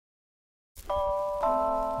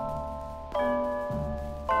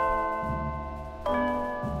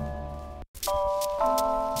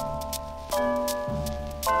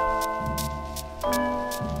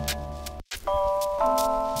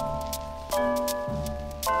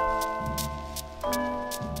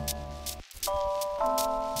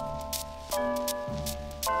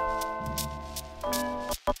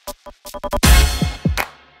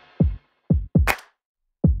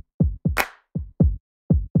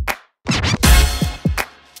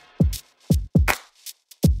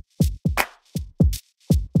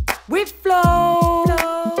We flow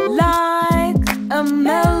like a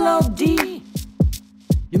melody.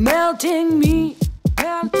 You're melting me,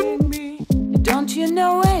 don't you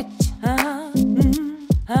know it?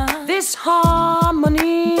 This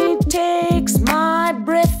harmony takes my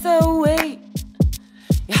breath away.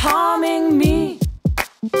 You're harming me,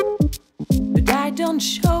 but I don't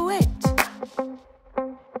show it.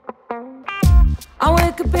 I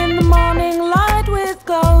wake up in the morning light with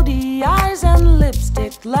cloudy eyes and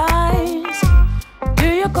lipstick lines. Do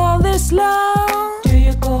you call this love? Do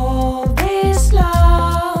you call this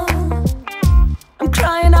love? I'm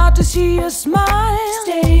crying out to see you smile.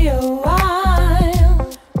 Stay a while.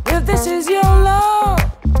 If this is your love,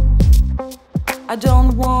 I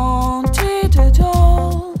don't want it at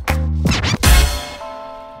all.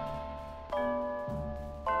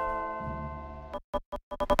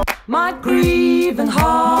 My grieving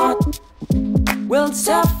heart will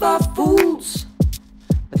suffer fools,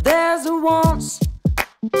 but there's the ones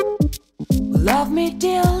who love me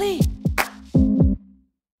dearly.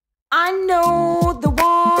 I know the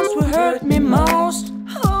ones who hurt me most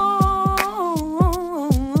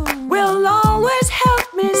will always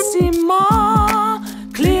help me see more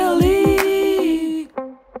clearly.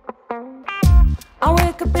 I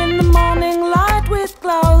wake up in the morning light with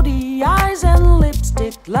cloudy eyes and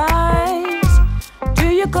lipstick lines. Do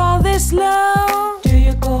you call this love? Do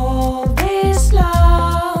you call this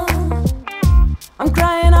love? I'm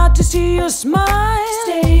crying out to see you smile.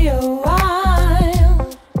 Stay a while.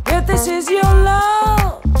 If this is your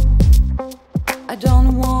love, I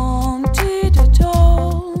don't want it at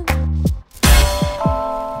all.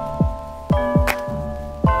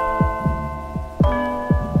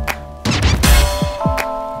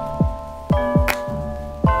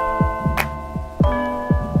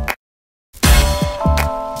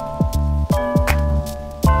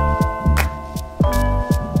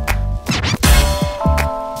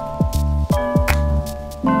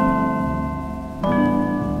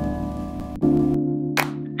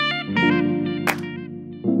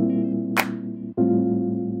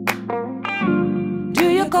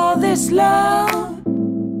 Call this love?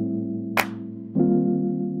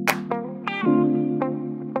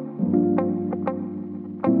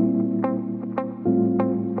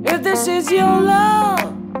 If this is your love,